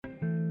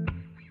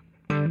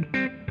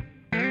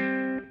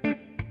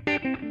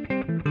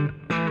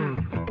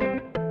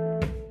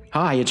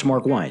Hi, it's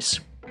Mark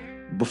Weiss.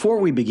 Before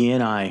we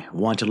begin, I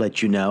want to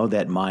let you know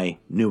that my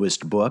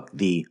newest book,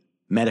 The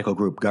Medical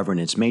Group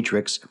Governance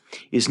Matrix,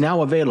 is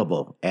now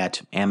available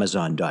at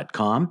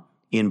Amazon.com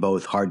in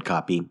both hard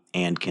copy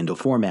and Kindle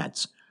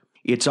formats.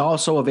 It's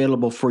also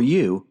available for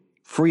you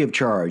free of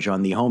charge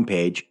on the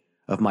homepage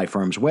of my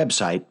firm's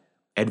website,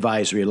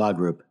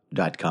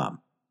 advisorylawgroup.com.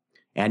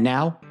 And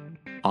now,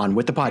 on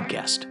with the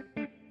podcast.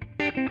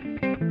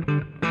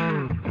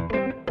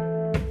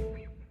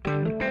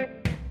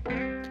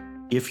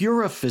 If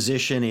you're a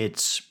physician,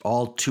 it's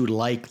all too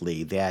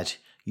likely that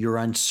you're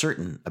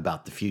uncertain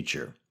about the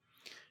future,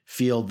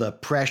 feel the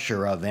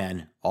pressure of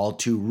an all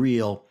too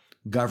real,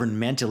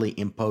 governmentally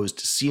imposed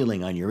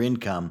ceiling on your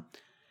income,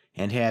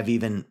 and have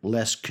even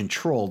less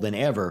control than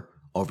ever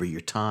over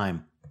your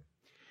time.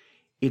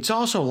 It's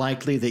also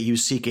likely that you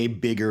seek a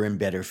bigger and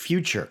better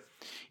future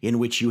in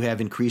which you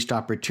have increased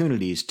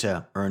opportunities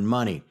to earn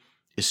money,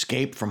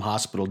 escape from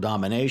hospital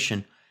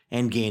domination,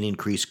 and gain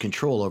increased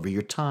control over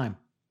your time.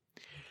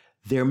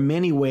 There are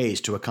many ways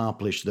to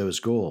accomplish those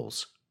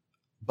goals,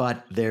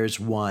 but there's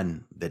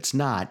one that's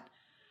not: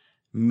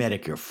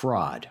 Medicare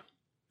fraud.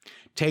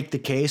 Take the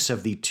case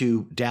of the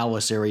 2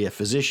 Dallas area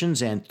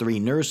physicians and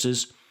 3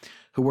 nurses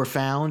who were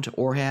found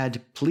or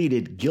had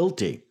pleaded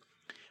guilty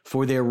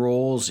for their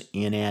roles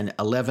in an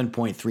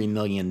 $11.3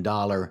 million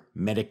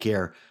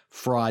Medicare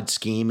fraud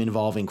scheme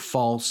involving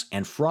false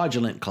and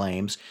fraudulent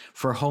claims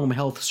for home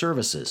health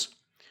services.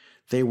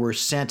 They were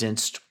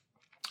sentenced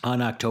on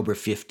October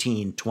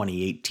 15,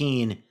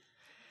 2018.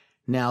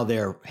 Now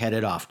they're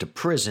headed off to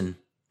prison.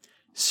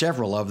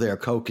 Several of their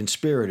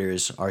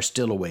co-conspirators are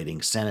still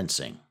awaiting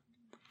sentencing.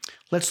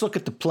 Let's look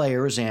at the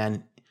players,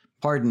 and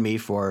pardon me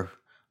for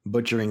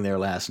butchering their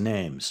last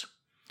names.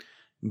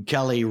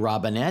 Kelly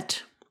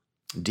Robinett,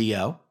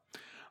 D.O.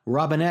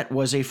 Robinett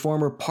was a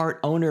former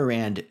part owner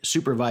and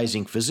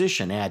supervising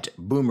physician at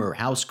Boomer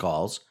House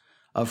Calls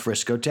of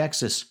Frisco,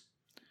 Texas.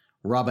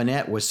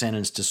 Robinett was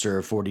sentenced to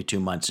serve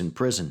 42 months in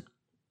prison.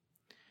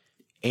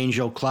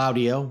 Angel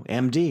Claudio,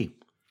 M.D.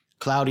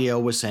 Claudio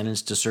was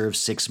sentenced to serve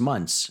 6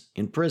 months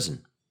in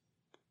prison.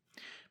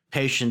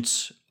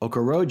 Patience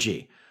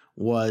Okoroji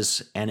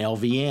was an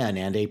LVN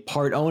and a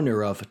part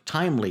owner of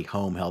Timely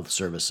Home Health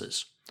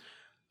Services.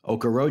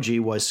 Okoroji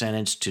was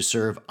sentenced to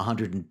serve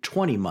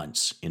 120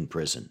 months in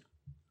prison.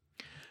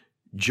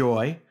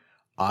 Joy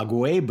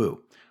Agwebu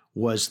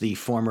was the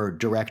former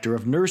director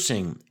of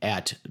nursing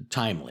at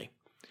Timely.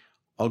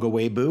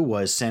 Agwebu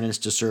was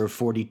sentenced to serve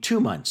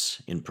 42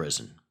 months in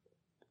prison.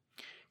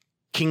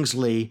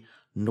 Kingsley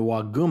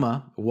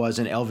Nwaguma was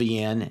an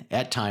LVN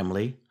at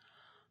Timely.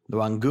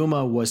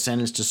 Nwaguma was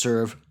sentenced to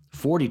serve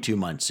 42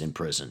 months in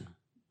prison.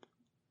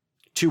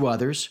 2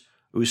 others,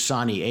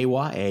 Usani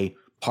Ewa, a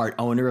part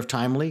owner of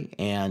Timely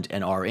and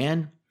an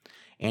RN,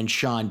 and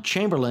Sean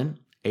Chamberlain,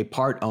 a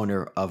part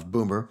owner of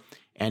Boomer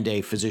and a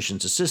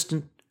physician's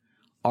assistant,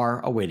 are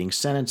awaiting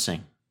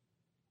sentencing.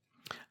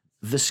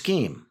 The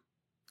scheme.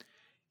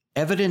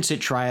 Evidence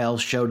at trial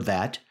showed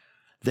that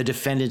the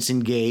defendants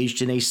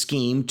engaged in a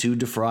scheme to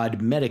defraud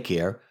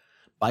Medicare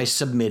by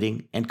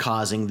submitting and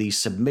causing the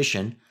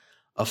submission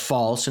of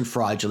false and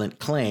fraudulent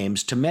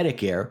claims to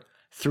Medicare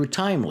through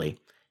Timely,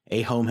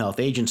 a home health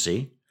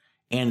agency,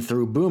 and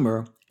through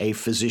Boomer, a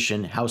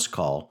physician house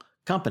call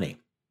company.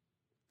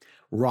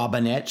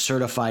 Robinett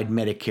certified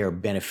Medicare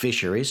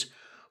beneficiaries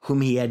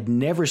whom he had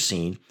never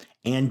seen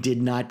and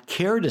did not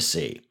care to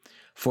see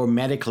for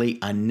medically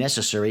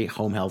unnecessary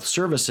home health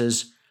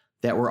services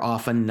that were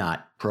often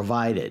not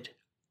provided.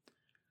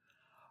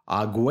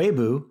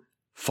 Agwebu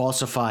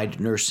falsified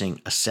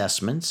nursing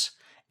assessments,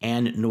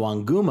 and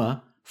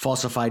Nwaguma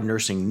falsified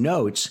nursing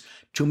notes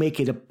to make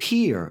it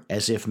appear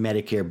as if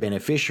Medicare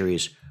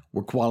beneficiaries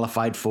were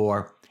qualified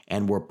for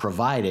and were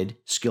provided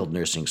skilled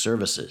nursing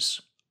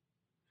services.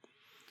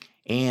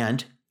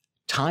 And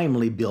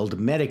Timely billed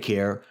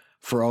Medicare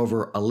for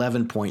over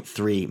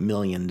 $11.3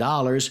 million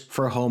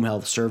for home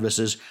health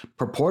services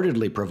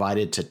purportedly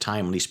provided to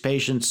Timely's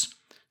patients,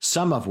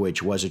 some of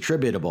which was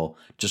attributable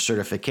to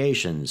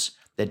certifications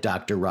that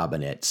Dr.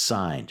 Robinett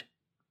signed.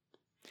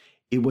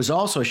 It was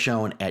also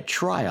shown at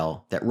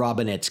trial that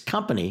Robinett's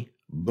company,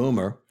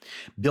 Boomer,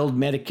 billed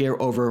Medicare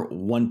over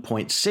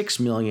 $1.6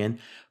 million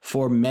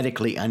for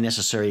medically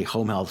unnecessary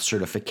home health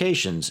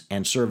certifications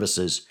and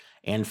services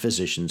and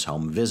physicians'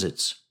 home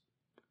visits.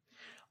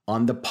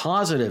 On the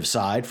positive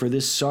side for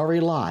this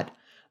sorry lot,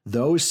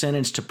 those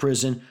sentenced to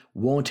prison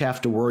won't have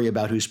to worry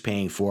about who's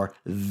paying for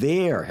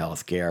their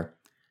health care.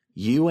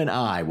 You and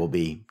I will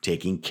be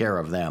taking care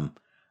of them.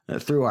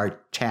 Through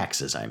our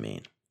taxes, I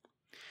mean.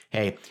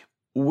 Hey,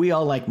 we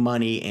all like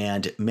money,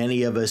 and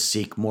many of us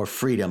seek more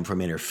freedom from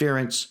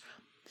interference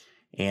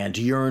and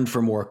yearn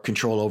for more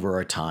control over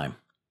our time.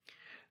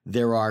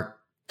 There are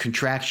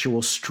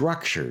contractual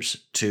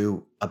structures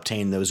to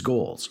obtain those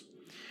goals.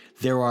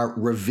 There are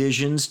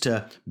revisions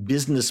to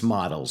business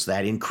models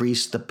that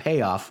increase the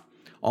payoff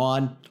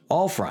on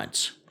all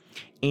fronts.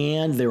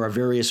 And there are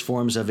various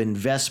forms of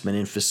investment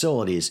in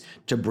facilities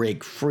to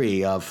break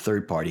free of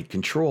third-party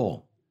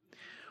control.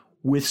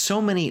 With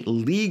so many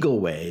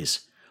legal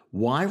ways,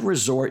 why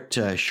resort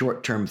to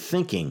short-term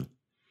thinking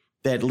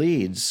that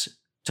leads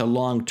to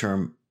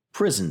long-term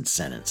prison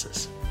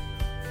sentences?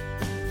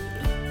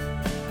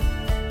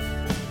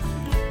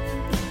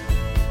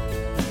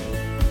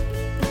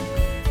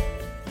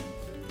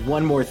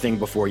 One more thing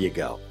before you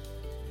go.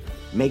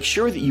 Make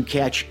sure that you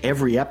catch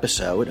every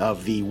episode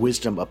of the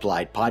Wisdom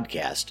Applied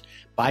podcast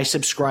by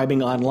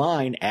subscribing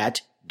online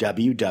at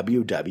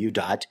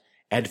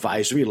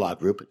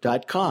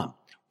www.advisorylawgroup.com.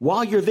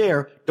 While you're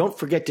there, don't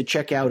forget to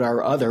check out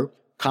our other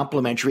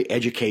complimentary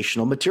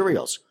educational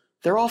materials.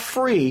 They're all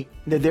free,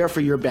 and they're there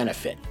for your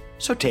benefit,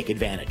 so take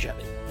advantage of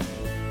it.